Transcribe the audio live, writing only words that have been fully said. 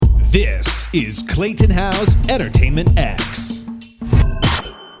is Clayton Howe's Entertainment X.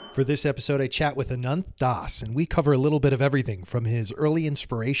 For this episode, I chat with Ananth Das, and we cover a little bit of everything from his early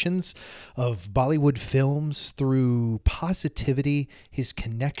inspirations of Bollywood films through positivity, his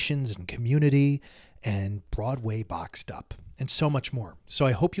connections and community, and Broadway Boxed Up, and so much more. So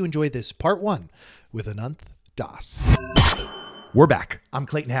I hope you enjoy this part one with Ananth Das. We're back. I'm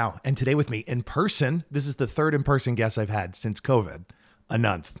Clayton Howe, and today with me in person, this is the third in-person guest I've had since COVID,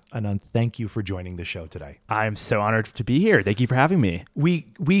 Ananth. Ananth, thank you for joining the show today. I'm so honored to be here. Thank you for having me.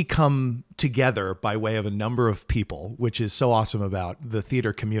 We come together by way of a number of people, which is so awesome about the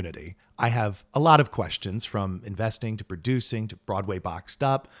theater community. I have a lot of questions from investing to producing to Broadway Boxed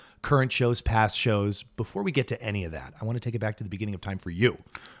Up, current shows, past shows. Before we get to any of that, I want to take it back to the beginning of time for you.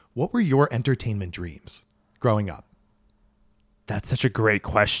 What were your entertainment dreams growing up? That's such a great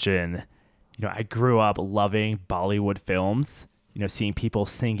question. I grew up loving Bollywood films. Seeing people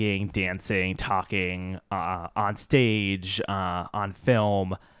singing, dancing, talking on stage, on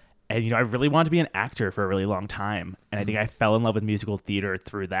film. And, I really wanted to be an actor for a really long time. And I think I fell in love with musical theater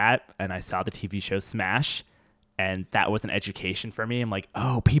through that. And I saw the TV show Smash. And that was an education for me. I'm like,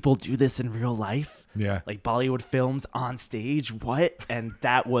 oh, people do this in real life? Yeah. Like Bollywood films on stage? What? And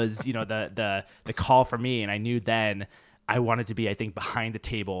that was, the call for me. And I knew then I wanted to be, I think, behind the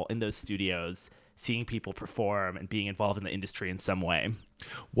table in those studios, seeing people perform and being involved in the industry in some way.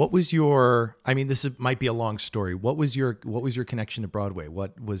 What was might be a long story. What was your connection to Broadway?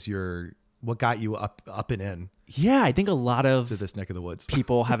 What got you up and in? Yeah, I think a lot of to this neck of the woods.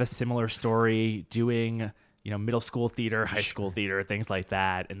 People have a similar story doing, middle school theater, high school theater, things like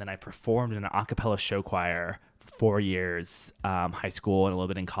that. And then I performed in an a cappella show choir for 4 years, high school and a little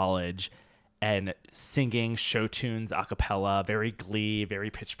bit in college. And singing show tunes a cappella, very Glee, very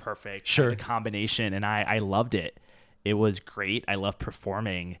Pitch Perfect, sure, the combination. And I loved it. It was great. I loved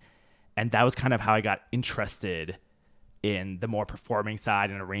performing. And that was kind of how I got interested in the more performing side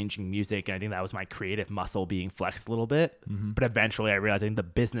and arranging music. And I think that was my creative muscle being flexed a little bit. Mm-hmm. But eventually I realized I think the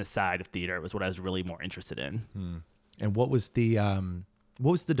business side of theater was what I was really more interested in. And what was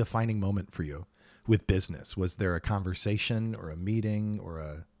the defining moment for you with business? Was there a conversation or a meeting or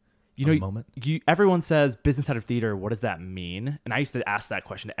a moment? Everyone says business side of theater. What does that mean? And I used to ask that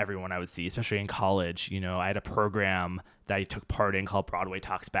question to everyone I would see, especially in college. I had a program that I took part in called Broadway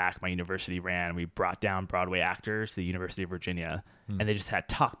Talks Back. My university ran. We brought down Broadway actors to the University of Virginia, and they just had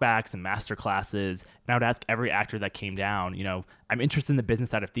talkbacks and master classes. And I would ask every actor that came down, I'm interested in the business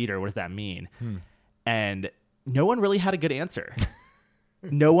side of theater. What does that mean? And no one really had a good answer.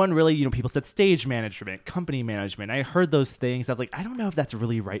 No one really, people said stage management, company management. I heard those things. I was like, I don't know if that's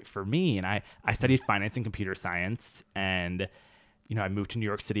really right for me. And I studied finance and computer science. And, I moved to New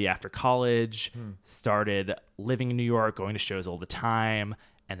York City after college, started living in New York, going to shows all the time.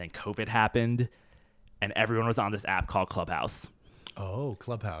 And then COVID happened. And everyone was on this app called Clubhouse. Oh,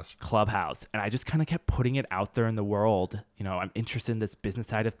 Clubhouse. And I just kind of kept putting it out there in the world. I'm interested in this business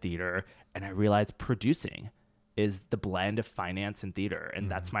side of theater. And I realized producing is the blend of finance and theater. And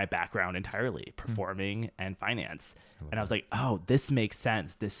that's my background entirely, performing and finance. And I was like, oh, this makes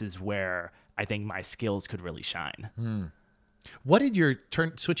sense. This is where I think my skills could really shine. What did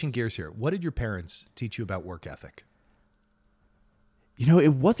switching gears here, what did your parents teach you about work ethic?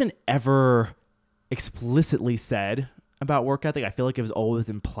 It wasn't ever explicitly said about work ethic. I feel like it was always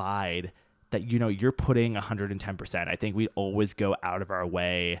implied that, you're putting 110%. I think we always go out of our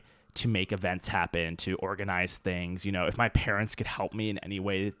way to make events happen, to organize things. If my parents could help me in any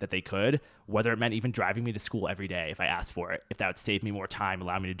way that they could, whether it meant even driving me to school every day if I asked for it, if that would save me more time,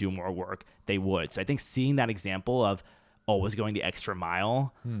 allow me to do more work, they would. So I think seeing that example of always going the extra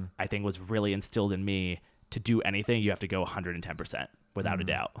mile, I think was really instilled in me. To do anything, you have to go 110% without a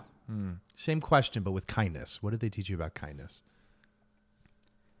doubt. Same question, but with kindness. What did they teach you about kindness?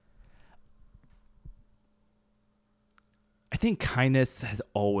 I think kindness has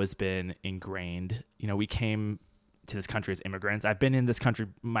always been ingrained. We came to this country as immigrants. I've been in this country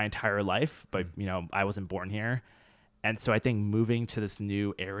my entire life, but, I wasn't born here. And so I think moving to this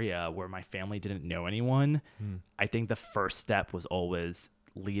new area where my family didn't know anyone, I think the first step was always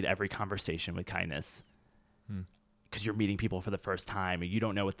lead every conversation with kindness. Because you're meeting people for the first time and you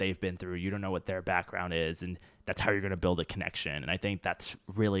don't know what they've been through. You don't know what their background is. And that's how you're going to build a connection. And I think that's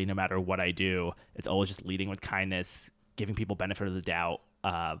really, no matter what I do, it's always just leading with kindness, giving people benefit of the doubt,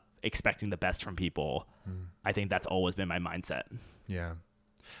 expecting the best from people. I think that's always been my mindset. Yeah.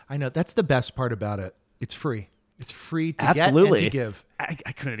 I know. That's the best part about it. It's free. It's free to Absolutely. Get and to give.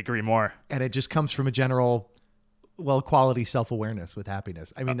 I couldn't agree more. And it just comes from a general quality self-awareness with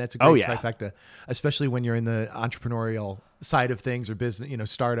happiness. I mean, that's a great trifecta, especially when you're in the entrepreneurial side of things or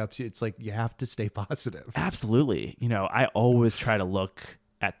business, startups. It's like you have to stay positive. Absolutely. I always try to look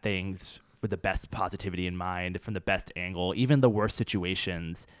at things with the best positivity in mind, from the best angle, even the worst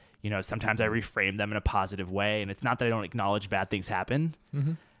situations. Sometimes I reframe them in a positive way, and it's not that I don't acknowledge bad things happen,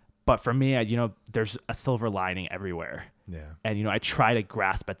 but for me, there's a silver lining everywhere. Yeah. And, I try to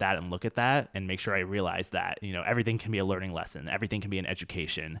grasp at that and look at that and make sure I realize that, everything can be a learning lesson. Everything can be an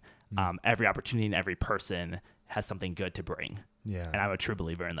education. Every opportunity and every person has something good to bring. Yeah. And I'm a true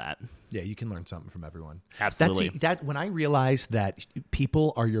believer in that. Yeah. You can learn something from everyone. Absolutely. That when I realized that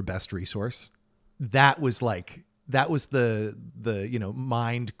people are your best resource, that was the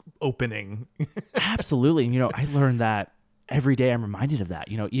mind opening. Absolutely. I learned that every day. I'm reminded of that.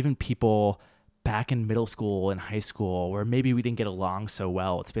 Even people back in middle school and high school where maybe we didn't get along so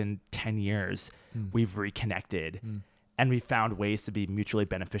well. It's been 10 years. We've reconnected and we found ways to be mutually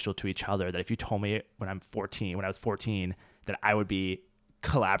beneficial to each other. That if you told me when I was 14, that I would be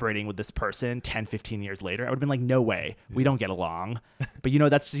collaborating with this person 10, 15 years later, I would have been like, no way, we don't get along. But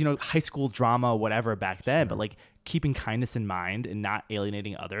that's high school drama, whatever back then, but like keeping kindness in mind and not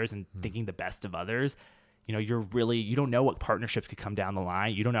alienating others and thinking the best of others. You don't know what partnerships could come down the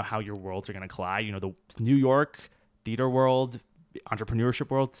line. You don't know how your worlds are going to collide. The New York theater world, entrepreneurship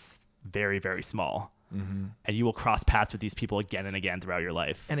world, very, very small. And you will cross paths with these people again and again throughout your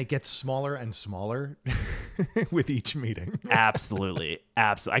life. And it gets smaller and smaller with each meeting. Absolutely.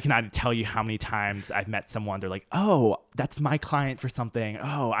 Absolutely. I cannot tell you how many times I've met someone. They're like, oh, that's my client for something.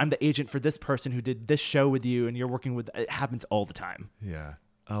 Oh, I'm the agent for this person who did this show with you. And you're working with, it happens all the time. Yeah.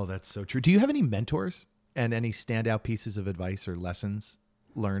 Oh, that's so true. Do you have any mentors and any standout pieces of advice or lessons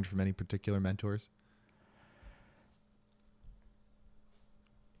learned from any particular mentors?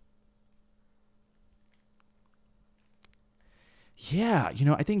 Yeah,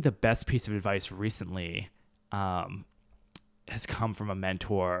 I think the best piece of advice recently has come from a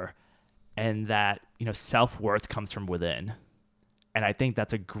mentor, and that, self-worth comes from within. And I think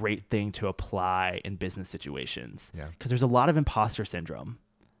that's a great thing to apply in business situations. Yeah. Because there's a lot of imposter syndrome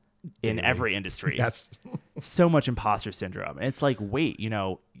in every industry. Yes. So much imposter syndrome. And it's like, wait,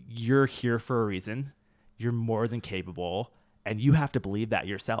 you're here for a reason. You're more than capable. And you have to believe that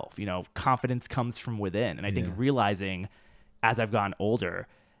yourself. Confidence comes from within. And I think realizing as I've gotten older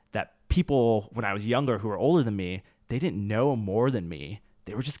that people, when I was younger, who were older than me, they didn't know more than me.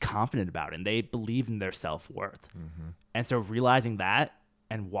 They were just confident about it, and they believed in their self-worth. And so realizing that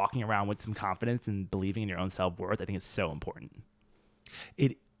and walking around with some confidence and believing in your own self-worth, I think is so important.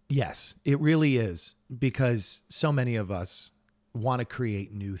 Yes, it really is, because so many of us want to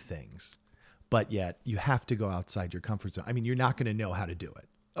create new things, but yet you have to go outside your comfort zone. I mean, you're not going to know how to do it.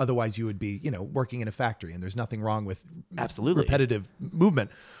 Otherwise, you would be, working in a factory, and there's nothing wrong with absolutely repetitive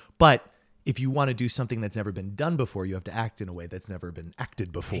movement. But if you want to do something that's never been done before, you have to act in a way that's never been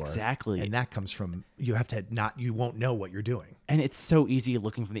acted before. Exactly. And that comes from, you won't know what you're doing. And it's so easy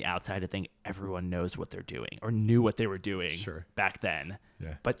looking from the outside to think everyone knows what they're doing or knew what they were doing back then.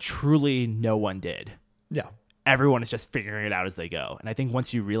 Yeah. But truly, no one did. Yeah. Everyone is just figuring it out as they go. And I think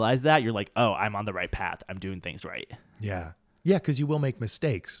once you realize that, you're like, oh, I'm on the right path. I'm doing things right. Yeah. Yeah, because you will make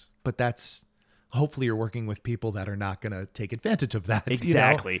mistakes, but that's hopefully you're working with people that are not going to take advantage of that.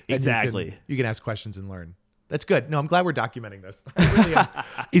 Exactly. Exactly. You can ask questions and learn. That's good. No, I'm glad we're documenting this. I really am.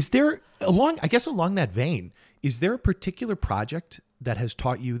 Is there along that vein, is there a particular project that has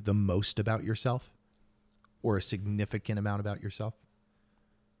taught you the most about yourself, or a significant amount about yourself?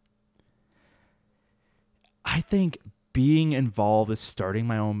 I think being involved with starting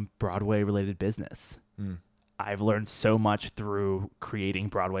my own Broadway related business. I've learned so much through creating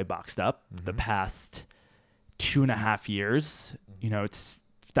Broadway Boxed Up the past 2.5 years.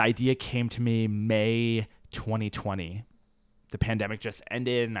 The idea came to me May 2020. The pandemic just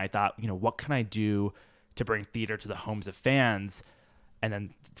ended, and I thought, what can I do to bring theater to the homes of fans? And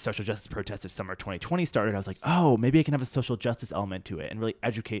then social justice protests of summer 2020 started. I was like, oh, maybe I can have a social justice element to it and really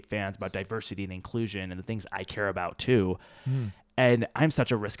educate fans about diversity and inclusion and the things I care about too. And I'm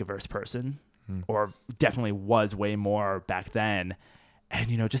such a risk-averse person. Or definitely was way more back then.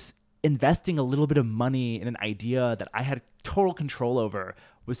 And, just investing a little bit of money in an idea that I had total control over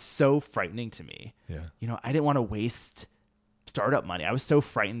was so frightening to me. Yeah. I didn't want to waste startup money. I was so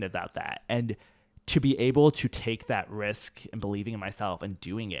frightened about that. And to be able to take that risk and believing in myself and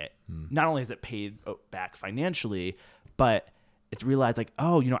doing it, not only has it paid back financially, but it's realized like,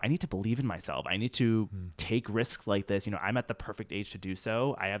 oh, I need to believe in myself. I need to take risks like this. I'm at the perfect age to do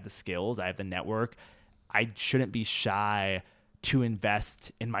so. I have the skills. I have the network. I shouldn't be shy to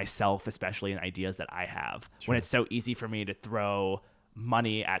invest in myself, especially in ideas that I have, when it's so easy for me to throw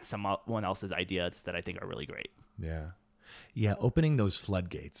money at someone else's ideas that I think are really great. Yeah. Yeah. Opening those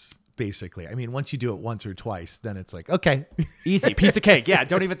floodgates, basically. I mean, once you do it once or twice, then it's like, okay. Easy. Piece of cake. Yeah.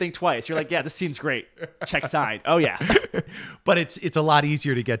 Don't even think twice. You're like, yeah, this seems great. Check signed. Oh, yeah. But it's a lot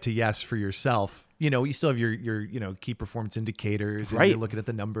easier to get to yes for yourself. You know, you still have your key performance indicators, and Right. you're looking at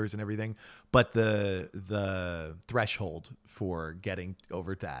the numbers and everything. But the threshold for getting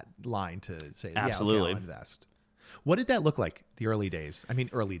over that line to say, Absolutely. yeah, okay, I'll invest. What did that look like the early days? I mean,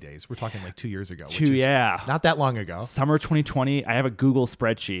 early days. We're talking like 2 years ago. Not that long ago. Summer 2020. I have a Google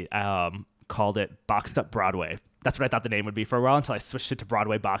spreadsheet. Called it Boxed Up Broadway. That's what I thought the name would be for a while until I switched it to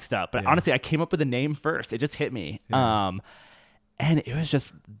Broadway Boxed Up. But honestly, I came up with a name first. It just hit me. Yeah. And it was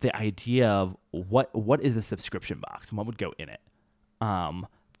just the idea of what is a subscription box and what would go in it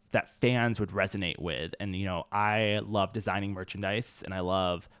that fans would resonate with. And, you know, I love designing merchandise and I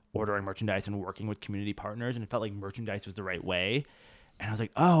love ordering merchandise and working with community partners. And it felt like merchandise was the right way. And I was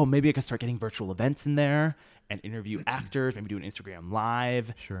like, oh, maybe I could start getting virtual events in there and interview actors, maybe do an Instagram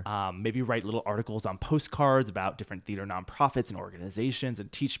live, Sure. Maybe write little articles on postcards about different theater nonprofits and organizations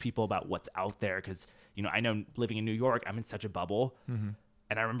and teach people about what's out there. Because, you know, I know living in New York, I'm in such a bubble. Mm-hmm.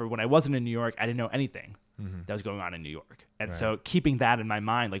 And I remember when I wasn't in New York, I didn't know anything that was going on in New York. And so keeping that in my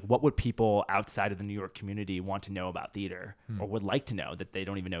mind, like what would people outside of the New York community want to know about theater or would like to know that they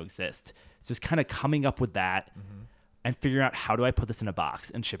don't even know exist? So it's kind of coming up with that and figuring out how do I put this in a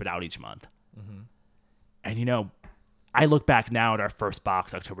box and ship it out each month. And, you know, I look back now at our first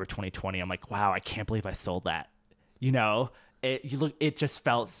box, October 2020. I'm like, wow, I can't believe I sold that. You know, it just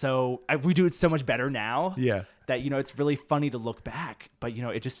felt so, we do it so much better now. Yeah. That, you know, it's really funny to look back, but, you know,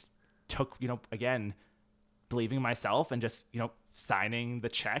 it just took, you know, again, believing in myself and just, you know, signing the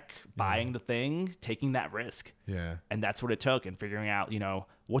check, buying the thing, taking that risk. Yeah. And that's what it took, and figuring out, you know,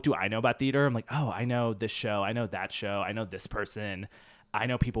 what do I know about theater? I'm like, oh, I know this show. I know that show. I know this person. I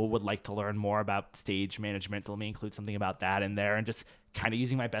know people would like to learn more about stage management. So let me include something about that in there and just kind of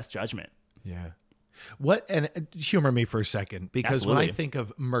using my best judgment. Yeah. And humor me for a second, because when I Absolutely. think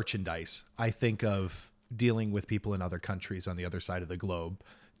of merchandise, I think of dealing with people in other countries on the other side of the globe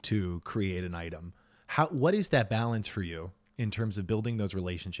to create an item. What is that balance for you in terms of building those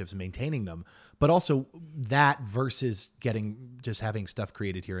relationships and maintaining them, but also that versus just having stuff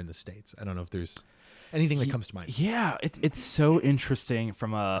created here in the States? I don't know if there's anything that comes to mind. Yeah, it's so interesting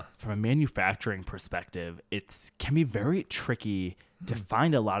from a manufacturing perspective. It can be very tricky to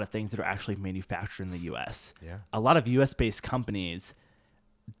find a lot of things that are actually manufactured in the U.S. Yeah. A lot of U.S.-based companies,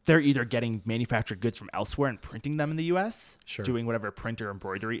 they're either getting manufactured goods from elsewhere and printing them in the U.S., Sure. doing whatever print or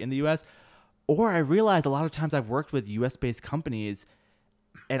embroidery in the U.S., or I realized a lot of times I've worked with U.S.-based companies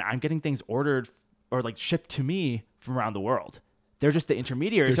and I'm getting things ordered or like shipped to me from around the world. They're just the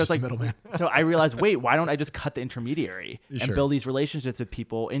intermediary. They're So just it's a like, middleman. so I realized, wait, why don't I just cut the intermediary and Sure. build these relationships with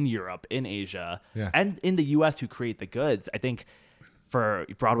people in Europe, in Asia, Yeah. and in the U.S. who create the goods? I think for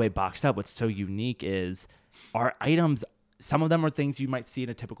Broadway Boxed Up, what's so unique is our items, some of them are things you might see in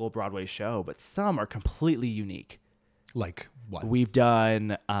a typical Broadway show, but some are completely unique. Like what? We've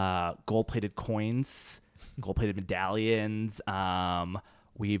done gold-plated coins, gold-plated medallions.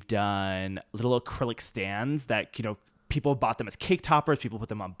 We've done little acrylic stands that, you know, people bought them as cake toppers. People put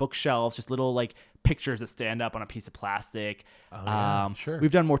them on bookshelves, just little like pictures that stand up on a piece of plastic. Sure.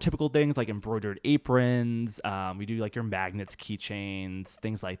 We've done more typical things like embroidered aprons. We do like your magnets, keychains,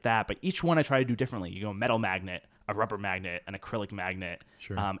 things like that. But each one I try to do differently. You go metal magnet, a rubber magnet, an acrylic magnet.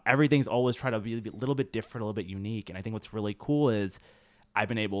 Sure. Everything's always try to be a little bit different, a little bit unique. And I think what's really cool is I've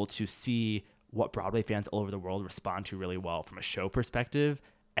been able to see what Broadway fans all over the world respond to really well from a show perspective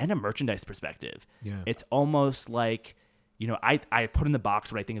and a merchandise perspective. Yeah. It's almost like, you know, I put in the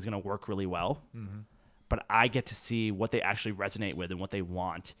box what I think is going to work really well, but I get to see what they actually resonate with and what they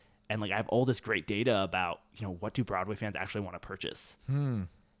want. And like I have all this great data about, you know, what do Broadway fans actually want to purchase? And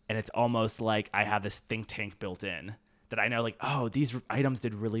it's almost like I have this think tank built in that I know, like, oh, these items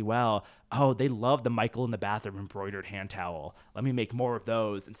did really well. Oh, they love the Michael in the bathroom embroidered hand towel. Let me make more of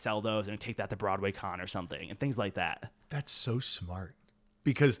those and sell those and take that to Broadway Con or something and things like that. That's so smart,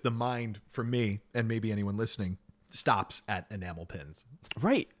 because the mind, for me, and maybe anyone listening, stops at enamel pins,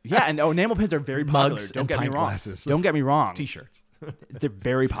 Right. Yeah. And enamel pins are very popular. Mugs Don't and get me pint wrong. glasses. Don't get me wrong. T-shirts. They're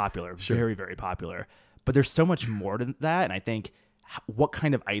very popular. Very, very popular. But there's so much more to that. And I think what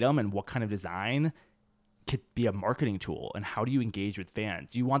kind of item and what kind of design could be a marketing tool, and how do you engage with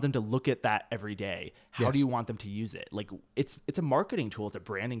fans? Do you want them to look at that every day? How Yes. do you want them to use it? Like it's a marketing tool. It's a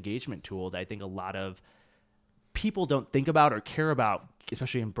brand engagement tool that I think a lot of people don't think about or care about,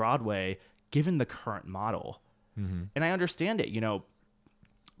 especially in Broadway, given the current model. And I understand it.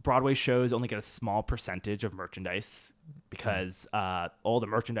 Broadway shows only get a small percentage of merchandise because all the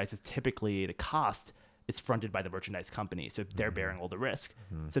merchandise is typically the cost is fronted by the merchandise company. So they're bearing all the risk.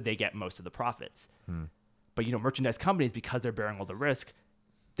 So they get most of the profits. But, merchandise companies, because they're bearing all the risk,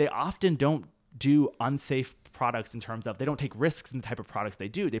 they often don't do unsafe products in terms of they don't take risks in the type of products they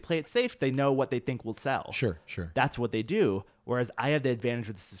do. They play it safe. They know what they think will sell. Sure. That's what they do. Whereas I have the advantage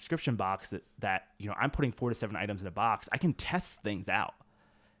with the subscription box that I'm putting 4 to 7 items in a box. I can test things out.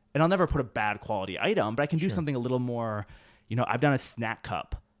 And I'll never put a bad quality item, but I can do something a little more, I've done a snack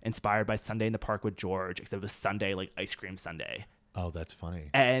cup inspired by Sunday in the Park with George, except it was Sunday, like ice cream sundae. Oh, that's funny.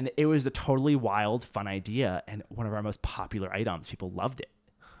 And it was a totally wild, fun idea. And one of our most popular items, people loved it.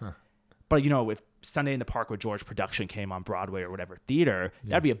 But, if Sunday in the Park with George production came on Broadway or whatever theater,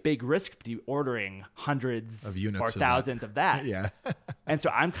 that'd be a big risk to be ordering hundreds of units or thousands of that. Yeah. And so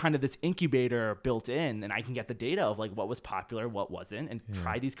I'm kind of this incubator built in, and I can get the data of like what was popular, what wasn't, and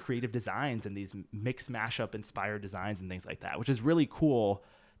try these creative designs and these mix mashup inspired designs and things like that, which is really cool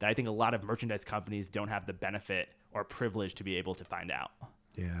that I think a lot of merchandise companies don't have the benefit or privilege to be able to find out.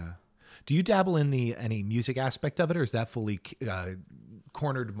 Yeah. Do you dabble in any music aspect of it, or is that fully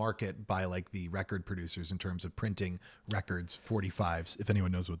cornered market by like the record producers in terms of printing records, 45s, if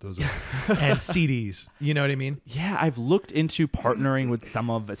anyone knows what those are, and CDs? You know what I mean? Yeah, I've looked into partnering with some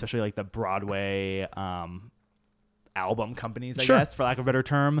of, especially like the Broadway album companies, I guess, for lack of a better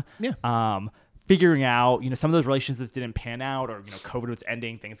term. Yeah. Figuring out, some of those relationships didn't pan out, or, COVID was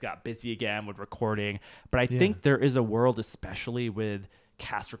ending, things got busy again with recording. But I think there is a world, especially with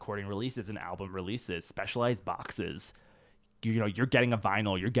cast recording releases and album releases, specialized boxes. You're getting a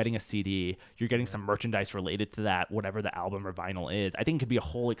vinyl, you're getting a CD, you're getting some merchandise related to that, whatever the album or vinyl is. I think it could be a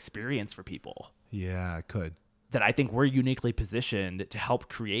whole experience for people. Yeah, it could. That I think we're uniquely positioned to help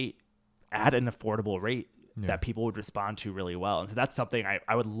create at an affordable rate that people would respond to really well. And so that's something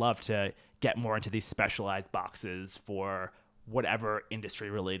I would love to get more into, these specialized boxes for whatever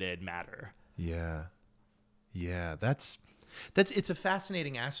industry related matter. Yeah. Yeah. It's a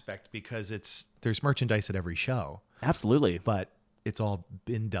fascinating aspect because there's merchandise at every show. Absolutely. But it's all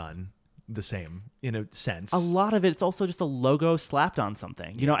been done the same in a sense. A lot of it's also just a logo slapped on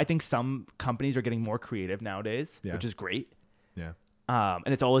something. I think some companies are getting more creative nowadays, which is great. Yeah.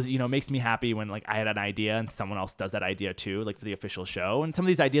 And it's always, makes me happy when like I had an idea and someone else does that idea too, like for the official show. And some of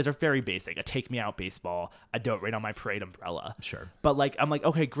these ideas are very basic. A Take Me Out baseball, a Don't Rain on My Parade umbrella. Sure. But like, I'm like,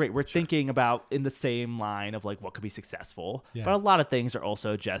 okay, great. We're thinking about in the same line of like what could be successful. Yeah. But a lot of things are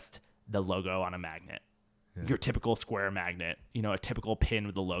also just the logo on a magnet. Yeah. Your typical square magnet, a typical pin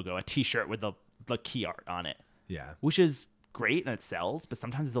with the logo, a t-shirt with the key art on it. Yeah. Which is great and it sells, but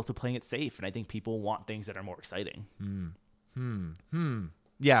sometimes it's also playing it safe. And I think people want things that are more exciting.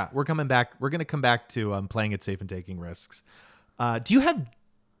 Yeah, we're coming back. We're going to come back to playing it safe and taking risks. Do you have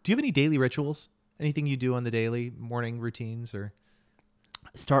any daily rituals? Anything you do on the daily morning routines or?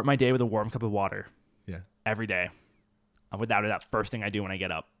 Start my day with a warm cup of water. Yeah. Every day. Without that first thing I do when I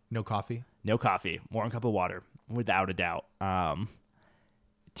get up. No coffee? No coffee. Warm cup of water, without a doubt.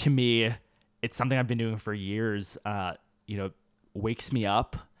 To me, it's something I've been doing for years. Wakes me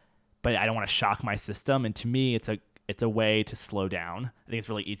up, but I don't want to shock my system. And to me, it's a way to slow down. I think it's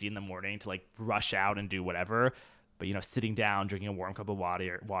really easy in the morning to like rush out and do whatever. But, sitting down, drinking a warm cup of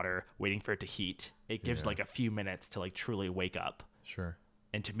water, waiting for it to heat, it gives like a few minutes to like truly wake up. Sure.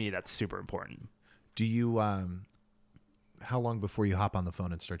 And to me, that's super important. Do you, how long before you hop on the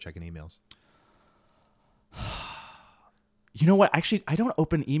phone and start checking emails? You know what? Actually, I don't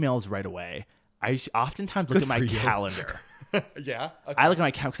open emails right away. I oftentimes look at my calendar. Yeah. Okay. I look at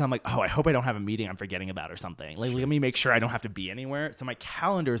my calendar because I'm like, I hope I don't have a meeting I'm forgetting about or something. Like, let me make sure I don't have to be anywhere. So my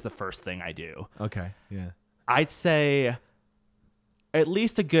calendar is the first thing I do. Okay. Yeah. I'd say at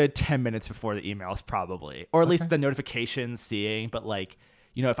least a good 10 minutes before the emails probably, or at least the notifications seeing. But like,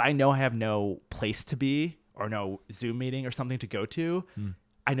 if I know I have no place to be or no Zoom meeting or something to go to,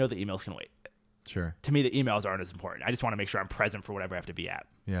 I know the emails can wait. Sure. To me, the emails aren't as important. I just want to make sure I'm present for whatever I have to be at.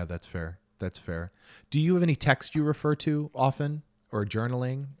 Yeah, that's fair. That's fair. Do you have any text you refer to often, or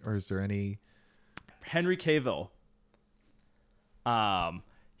journaling, or is there any? Henry Cavill.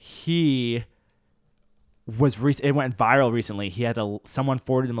 He was it went viral recently. He had someone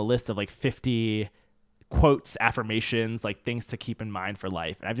forwarded him a list of like 50 quotes, affirmations, like things to keep in mind for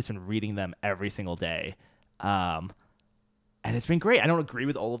life, and I've just been reading them every single day. And it's been great. I don't agree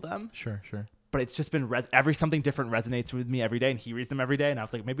with all of them. Sure. But it's just been something different resonates with me every day, and he reads them every day, and I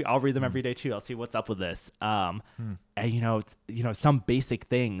was like, maybe I'll read them every day too. I'll see what's up with this. And some basic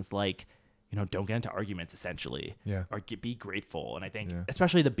things like, don't get into arguments essentially. Yeah. Or be grateful. And I think Yeah.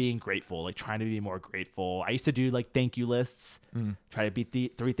 especially the being grateful, like trying to be more grateful. I used to do like thank you lists, try to be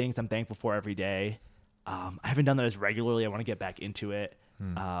the 3 things I'm thankful for every day. I haven't done that as regularly. I want to get back into it.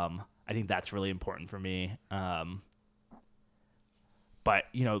 I think that's really important for me. But,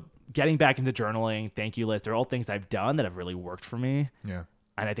 getting back into journaling, thank you lists, they're all things I've done that have really worked for me. Yeah.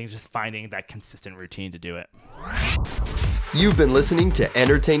 And I think just finding that consistent routine to do it. You've been listening to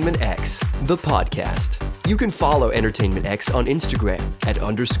Entertainment X, the podcast. You can follow Entertainment X on Instagram at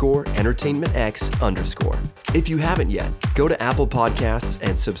 _EntertainmentX_. If you haven't yet, go to Apple Podcasts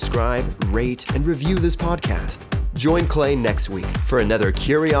and subscribe, rate, and review this podcast. Join Clay next week for another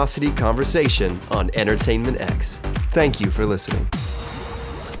curiosity conversation on Entertainment X. Thank you for listening.